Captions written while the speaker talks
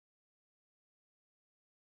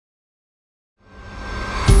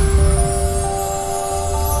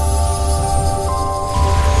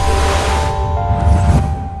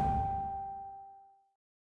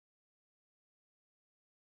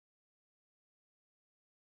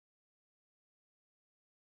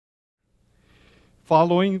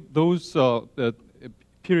following those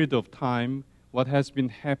period of time, what has been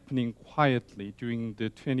happening quietly during the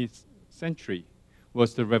 20th century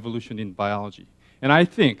was the revolution in biology. And I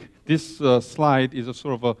think this slide is a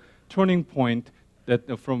sort of a turning point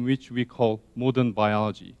that, from which we call modern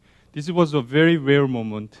biology. This was a very rare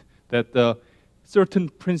moment that a certain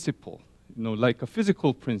principle, like a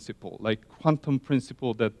physical principle, like quantum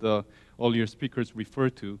principle that all your speakers refer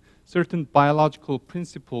to, certain biological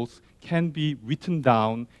principles can be written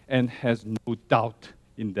down and has no doubt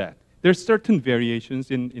in that. There are certain variations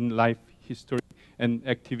in life history and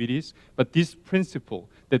activities, but this principle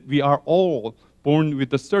that we are all born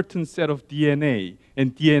with a certain set of DNA,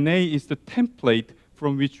 and DNA is the template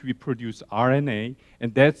from which we produce RNA,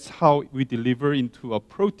 and that's how we deliver into a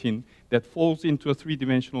protein that falls into a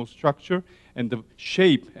three-dimensional structure, and the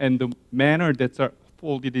shape and the manner that's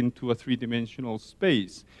folded into a three-dimensional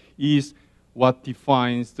space is what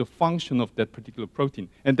defines the function of that particular protein,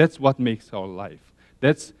 and that's what makes our life.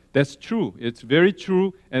 That's true. It's very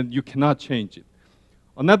true, and you cannot change it.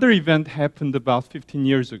 Another event happened about 15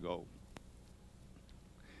 years ago.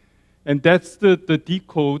 And that's the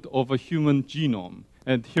decode of a human genome.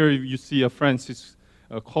 And here you see Francis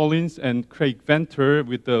Collins and Craig Venter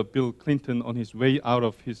with Bill Clinton on his way out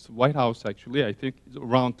of his White House, actually, I think,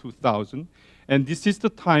 around 2000. And this is the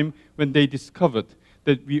time when they discovered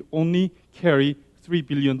that we only carry 3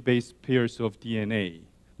 billion base pairs of DNA,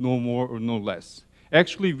 no more or no less.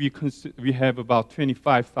 Actually, we have about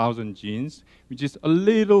 25,000 genes, which is a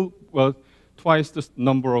little, well, twice the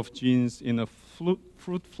number of genes in a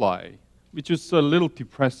fruit fly, which is a little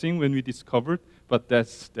depressing when we discovered, but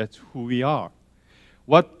that's who we are.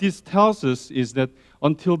 What this tells us is that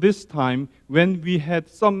until this time, when we had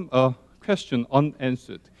some question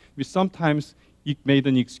unanswered, we sometimes made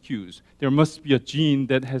an excuse. There must be a gene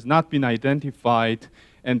that has not been identified,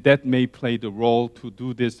 and that may play the role to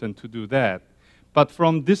do this and to do that. But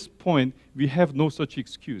from this point, we have no such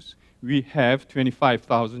excuse. We have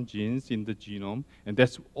 25,000 genes in the genome, and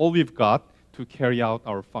that's all we've got to carry out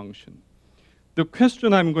our function. The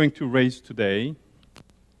question I'm going to raise today,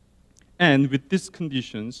 and with these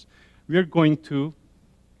conditions, we're going to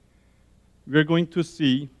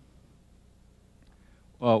see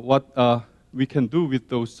what we can do with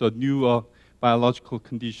those new biological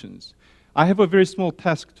conditions. I have a very small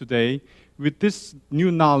task today. With this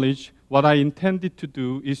new knowledge, what I intended to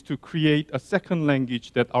do is to create a second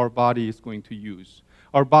language that our body is going to use.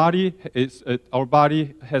 Our body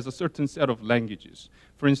has a certain set of languages.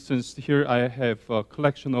 For instance, here I have a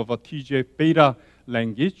collection of a TGF-beta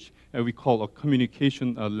language, we call a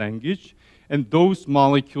communication language. And those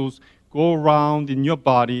molecules go around in your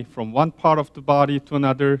body from one part of the body to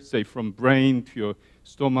another, say from brain to your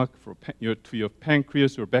stomach, to your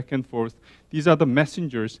pancreas, or back and forth. These are the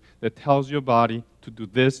messengers that tells your body to do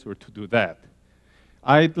this or to do that.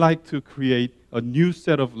 I'd like to create a new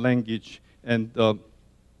set of language, and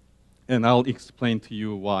I'll explain to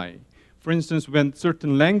you why. For instance, when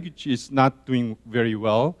certain language is not doing very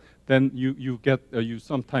well, then you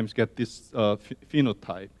sometimes get this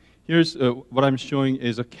phenotype. Here's what I'm showing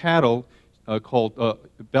is a cattle called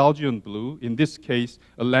Belgian blue. In this case,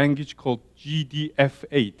 a language called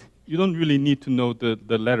GDF8. You don't really need to know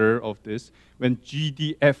the letter of this. When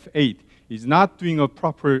GDF8 is not doing a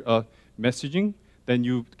proper messaging, then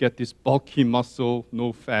you get this bulky muscle,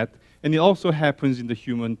 no fat, and it also happens in the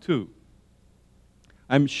human too.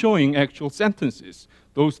 I'm showing actual sentences,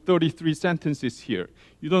 those 33 sentences here.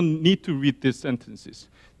 You don't need to read these sentences.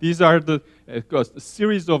 These are the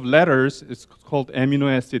series of letters. It's called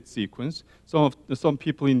amino acid sequence. Some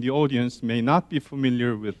people in the audience may not be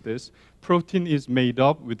familiar with this. Protein is made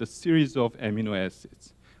up with a series of amino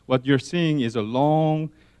acids. What you're seeing is a long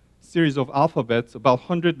series of alphabets, about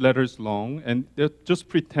 100 letters long, and just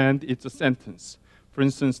pretend it's a sentence. For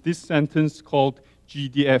instance, this sentence called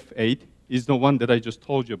GDF8 is the one that I just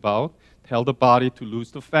told you about. Tell the body to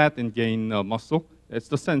lose the fat and gain muscle. That's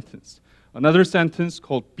the sentence. Another sentence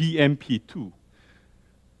called BMP2,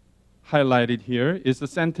 highlighted here, is the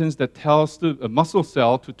sentence that tells the muscle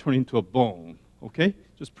cell to turn into a bone. Okay?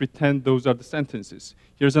 Just pretend those are the sentences.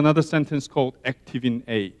 Here's another sentence called activin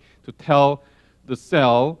A, to tell the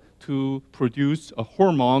cell to produce a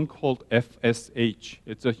hormone called FSH.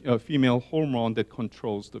 It's a female hormone that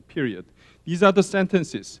controls the period. These are the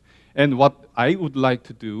sentences. And what I would like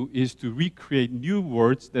to do is to recreate new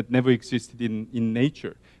words that never existed in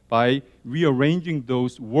nature by rearranging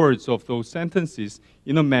those words of those sentences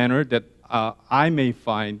in a manner that I may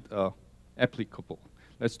find applicable.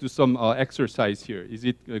 Let's do some exercise here. Is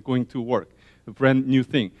it going to work? A brand new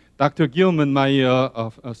thing. Dr. Gilman, my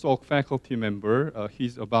Salk faculty member,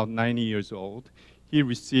 he's about 90 years old. He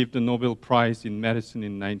received the Nobel Prize in Medicine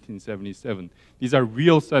in 1977. These are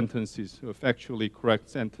real sentences, factually correct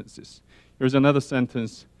sentences. Here's another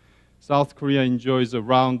sentence. South Korea enjoys a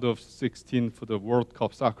round of 16 for the World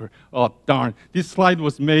Cup soccer. Oh, darn. This slide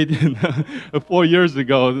was made in 4 years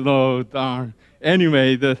ago. No, darn.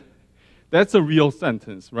 Anyway, that's a real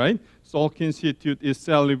sentence, right? Salk Institute is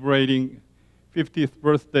celebrating 50th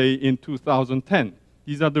birthday in 2010.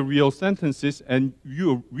 These are the real sentences, and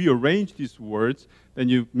you rearrange these words, then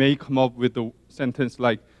you may come up with a sentence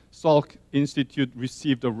like, Salk Institute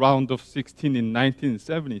received a round of 16 in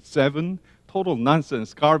 1977. Total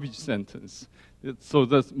nonsense, garbage sentence. So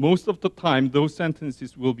that most of the time, those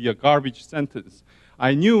sentences will be a garbage sentence.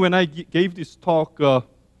 I knew when I gave this talk,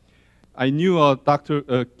 I knew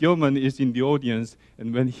Dr. Gilman is in the audience,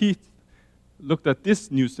 and when he looked at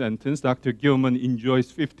this new sentence, Dr. Gilman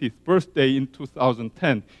enjoys 50th birthday in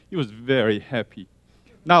 2010. He was very happy.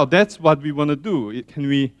 Now, that's what we want to do. Can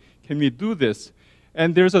we do this?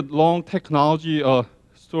 And there's a long technology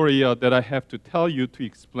story that I have to tell you to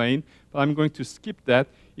explain, but I'm going to skip that,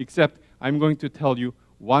 except I'm going to tell you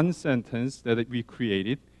one sentence that we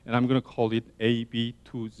created, and I'm going to call it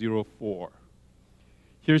AB204.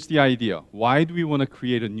 Here's the idea. Why do we want to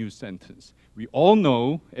create a new sentence? We all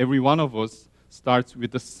know, every one of us starts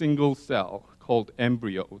with a single cell called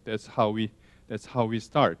embryo. That's how we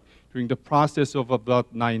start. During the process of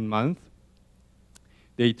about 9 months,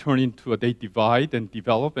 they divide and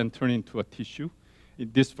develop and turn into a tissue,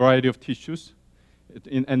 in this variety of tissues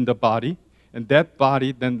in the body, and that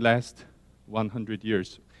body then lasts 100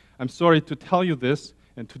 years. I'm sorry to tell you this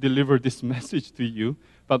and to deliver this message to you,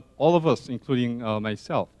 but all of us, including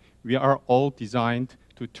myself, we are all designed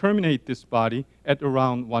to terminate this body at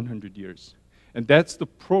around 100 years. And that's the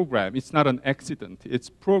program. It's not an accident. It's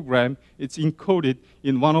programmed, it's encoded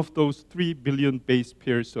in one of those 3 billion base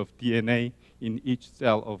pairs of DNA in each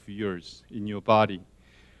cell of yours in your body.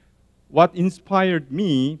 What inspired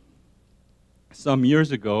me some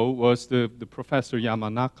years ago was the Professor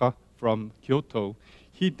Yamanaka from Kyoto.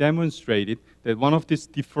 He demonstrated that one of these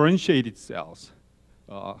differentiated cells,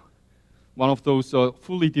 one of those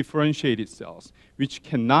fully differentiated cells, which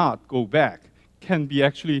cannot go back, can be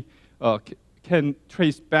actually can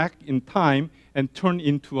trace back in time and turn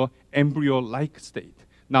into an embryo-like state.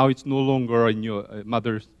 Now it's no longer in your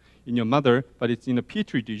mother, but it's in a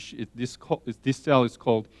petri dish. This cell is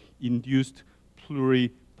called induced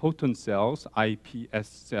pluripotent cells, IPS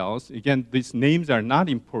cells. Again, these names are not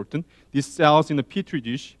important. These cells in a petri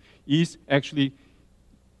dish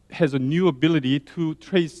has a new ability to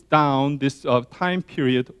trace down this time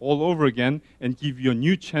period all over again and give you a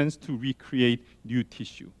new chance to recreate new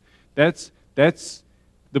tissue. That's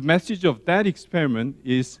the message of that experiment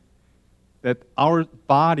is that our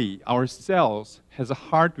body, our cells, has a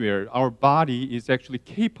hardware. Our body is actually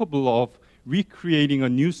capable of recreating a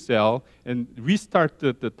new cell and restart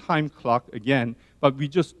the time clock again, but we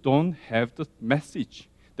just don't have the message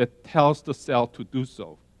that tells the cell to do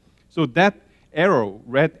so. So that arrow,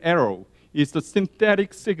 red arrow, is the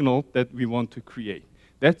synthetic signal that we want to create.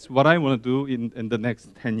 That's what I want to do in the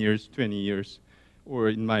next 10 years, 20 years, or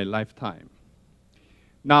in my lifetime.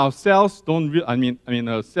 Now, cells don't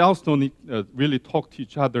cells don't really talk to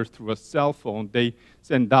each other through a cell phone. They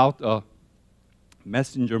send out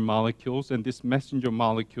messenger molecules, and this messenger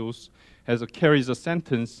molecules carries a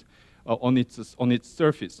sentence on its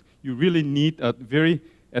surface. You really need a very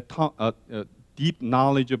deep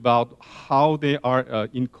knowledge about how they are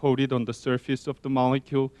encoded on the surface of the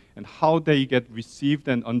molecule and how they get received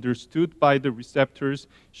and understood by the receptors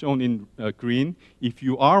shown in green. If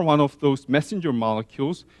you are one of those messenger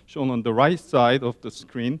molecules shown on the right side of the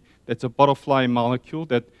screen, that's a butterfly molecule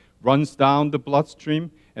that runs down the bloodstream,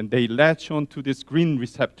 and they latch onto these green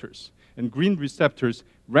receptors. And green receptors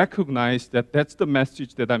recognize that that's the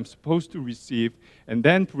message that I'm supposed to receive, and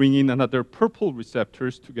then bring in another purple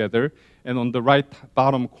receptors together. And on the right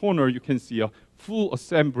bottom corner, you can see a full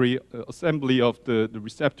assembly of the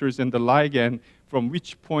receptors and the ligand, from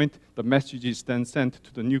which point the message is then sent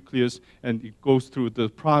to the nucleus, and it goes through the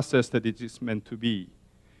process that it is meant to be.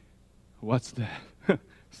 What's that?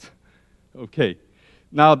 Okay.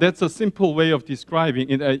 Now, that's a simple way of describing.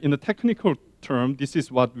 In a technical term, this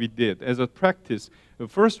is what we did. As a practice, the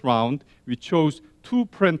first round, we chose 2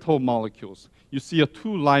 parental molecules. You see a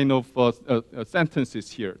 2 line of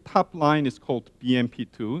sentences here. Top line is called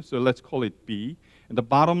BMP2, so let's call it B. And the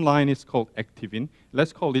bottom line is called activin.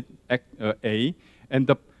 Let's call it A.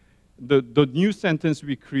 And the new sentence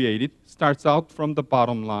we created starts out from the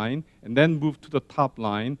bottom line and then move to the top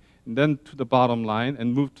line, and then to the bottom line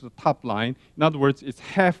and move to the top line. In other words, it's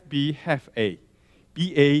half B, half A.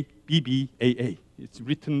 BA, BB, AA. It's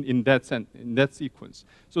written in that sequence.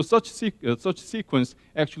 So such sequence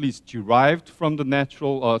actually is derived from the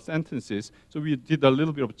natural sentences. So we did a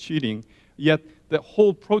little bit of cheating. Yet the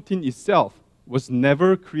whole protein itself was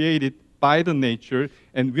never created by the nature,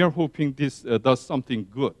 and we are hoping this does something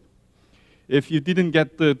good. If you didn't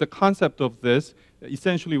get the concept of this,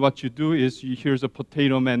 essentially what you do is here's a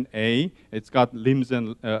potato man A. It's got limbs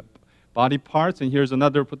and body parts, and here's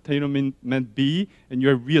another potato man B, and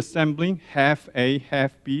you're reassembling half A,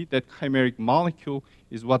 half B. That chimeric molecule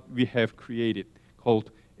is what we have created,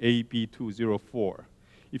 called AB204.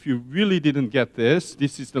 If you really didn't get this,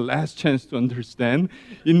 this is the last chance to understand.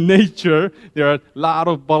 In nature, there are a lot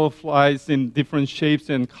of butterflies in different shapes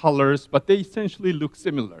and colors, but they essentially look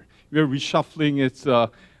similar. We're reshuffling its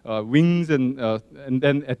wings, and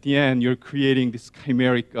then at the end, you're creating this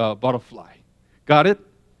chimeric butterfly. Got it?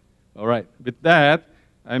 All right. With that,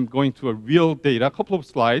 I'm going to a real data, a couple of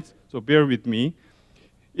slides, so bear with me.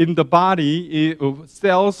 In the body,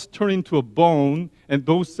 cells turn into a bone, and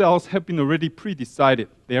those cells have been already pre-decided.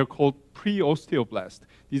 They are called pre-osteoblasts.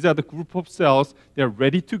 These are the group of cells that are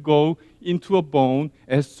ready to go into a bone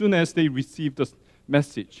as soon as they receive the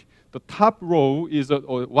message. The top row is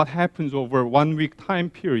what happens over 1 week time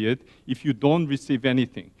period if you don't receive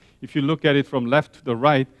anything. If you look at it from left to the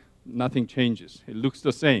right, nothing changes. It looks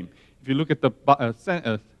the same. If you look at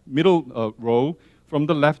the middle row, from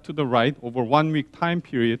the left to the right, over 1 week time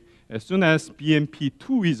period, as soon as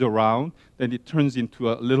BMP2 is around, then it turns into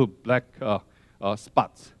a little black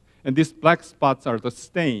spots. And these black spots are the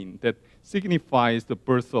stain that signifies the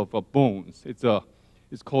birth of bones.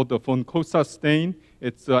 It's called the von Kosa stain.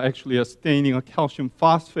 It's actually a staining of calcium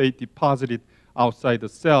phosphate deposited outside the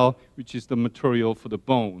cell, which is the material for the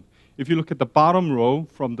bone. If you look at the bottom row,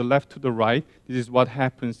 from the left to the right, this is what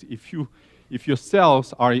happens if your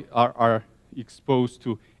cells are exposed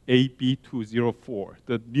to AB204,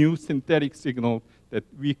 the new synthetic signal that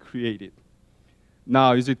we created.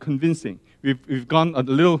 Now, is it convincing? We've gone a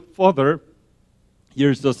little further.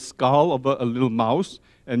 Here's the skull of a little mouse,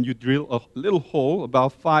 and you drill a little hole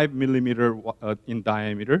about 5 millimeters in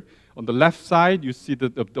diameter. On the left side, you see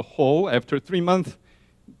the hole. After 3 months,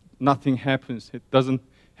 nothing happens. It doesn't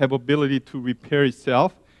have ability to repair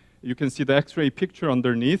itself. You can see the X-ray picture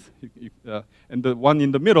underneath, and the one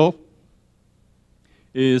in the middle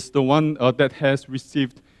is the one that has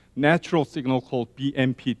received natural signal called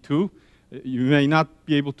BMP2. You may not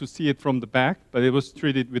be able to see it from the back, but it was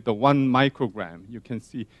treated with the 1 microgram. You can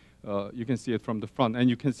see it from the front, and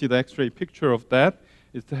you can see the X-ray picture of that.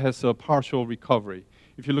 It has a partial recovery.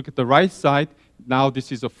 If you look at the right side, now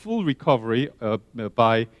this is a full recovery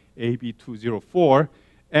by AB204,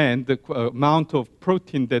 and the amount of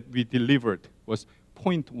protein that we delivered was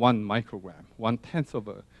 0.1 microgram, 1/10 of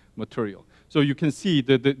a material. So you can see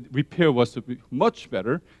that the repair was much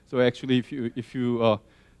better. So actually, if you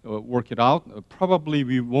work it out, probably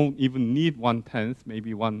we won't even need 1/10,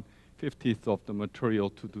 maybe 1/50 of the material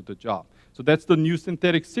to do the job. So that's the new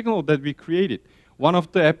synthetic signal that we created. One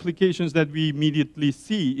of the applications that we immediately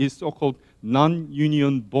see is so-called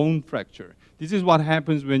non-union bone fracture. This is what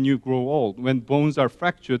happens when you grow old. When bones are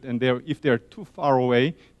fractured, and if they're too far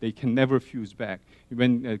away, they can never fuse back.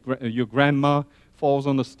 When your grandma falls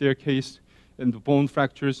on the staircase and the bone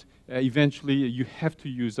fractures, eventually you have to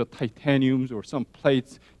use titaniums or some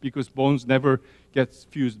plates because bones never get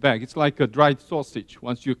fused back. It's like a dried sausage.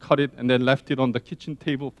 Once you cut it and then left it on the kitchen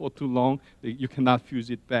table for too long, you cannot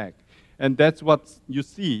fuse it back. And that's what you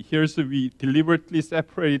see. Here's we deliberately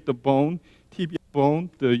separated the bone, tibia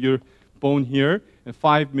bone, your bone here, and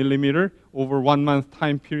 5 millimeter over 1 month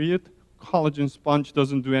time period. Collagen sponge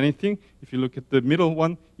doesn't do anything. If you look at the middle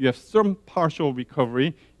one, you have some partial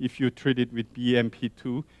recovery if you treat it with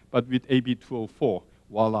BMP2, but with AB204,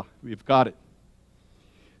 voila, we've got it.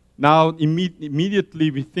 Now,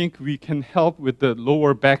 immediately we think we can help with the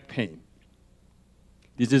lower back pain.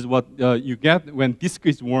 This is what you get when disc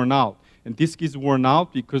is worn out. And disc is worn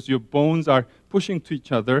out because your bones are pushing to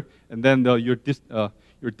each other, and then your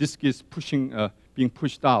disc is being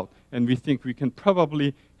pushed out. And we think we can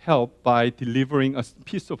probably help by delivering a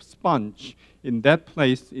piece of sponge in that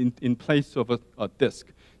place, in place of a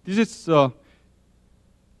disc. This is, I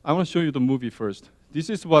want to show you the movie first. This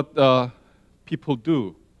is what people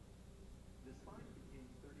do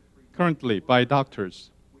currently by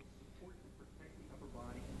doctors.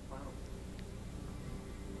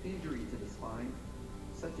 Injury to the spine,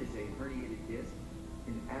 such as a herniated disc,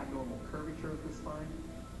 an abnormal curvature of the spine,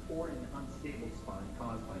 or an unstable spine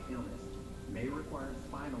caused by illness, may require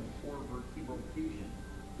spinal or vertebral fusion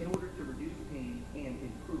in order to reduce pain and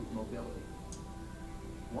improve mobility.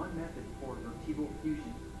 One method for vertebral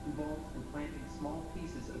fusion involves implanting small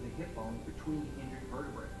pieces of the hip bone between the injured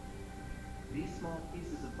vertebrae. These small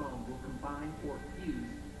pieces of bone will combine or fuse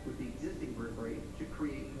with the existing vertebrae to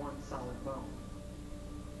create one solid bone.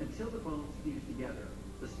 Until the bones fuse together,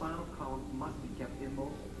 the spinal column must be kept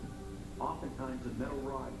immobile. Oftentimes, a metal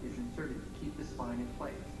rod is inserted to keep the spine in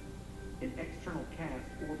place. An external cast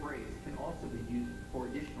or brace can also be used for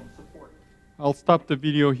additional support. I'll stop the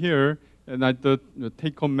video here, and the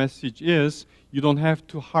take-home message is you don't have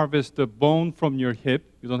to harvest the bone from your hip.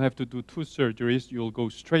 You don't have to do 2 surgeries. You'll go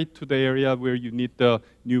straight to the area where you need the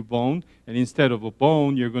new bone, and instead of a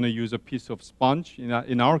bone, you're going to use a piece of sponge.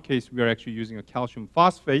 In our case, we are actually using a calcium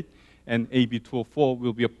phosphate, and AB204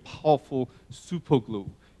 will be a powerful super glue.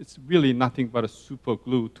 It's really nothing but a super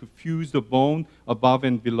glue to fuse the bone above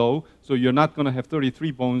and below, so you're not going to have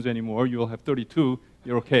 33 bones anymore. You'll have 32.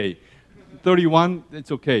 You're okay. 31, it's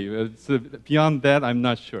okay. It's, beyond that, I'm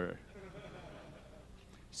not sure.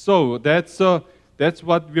 So that's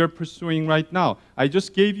what we're pursuing right now. I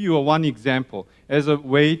just gave you one example as a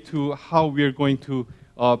way to how we're going to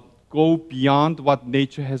go beyond what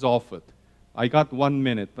nature has offered. I got 1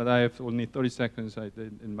 minute, but I have only 30 seconds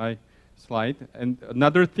in my slide. And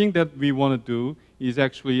another thing that we want to do is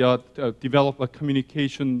actually develop a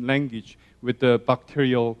communication language with the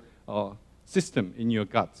bacterial system in your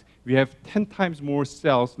guts. We have 10 times more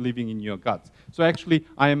cells living in your guts. So actually,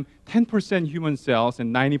 I am 10% human cells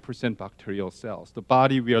and 90% bacterial cells. The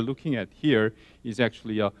body we are looking at here is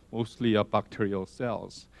actually mostly bacterial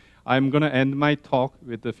cells. I'm going to end my talk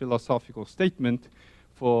with a philosophical statement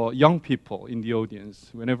for young people in the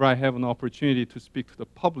audience. Whenever I have an opportunity to speak to the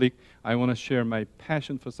public, I want to share my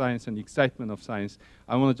passion for science and excitement of science.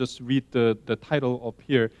 I want to just read the title up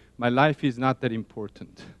here. My life is not that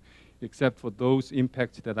important, except for those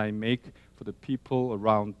impacts that I make for the people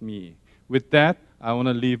around me. With that, I want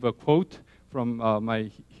to leave a quote from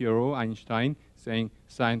my hero, Einstein, saying,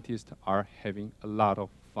 "Scientists are having a lot of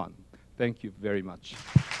fun." Thank you very much.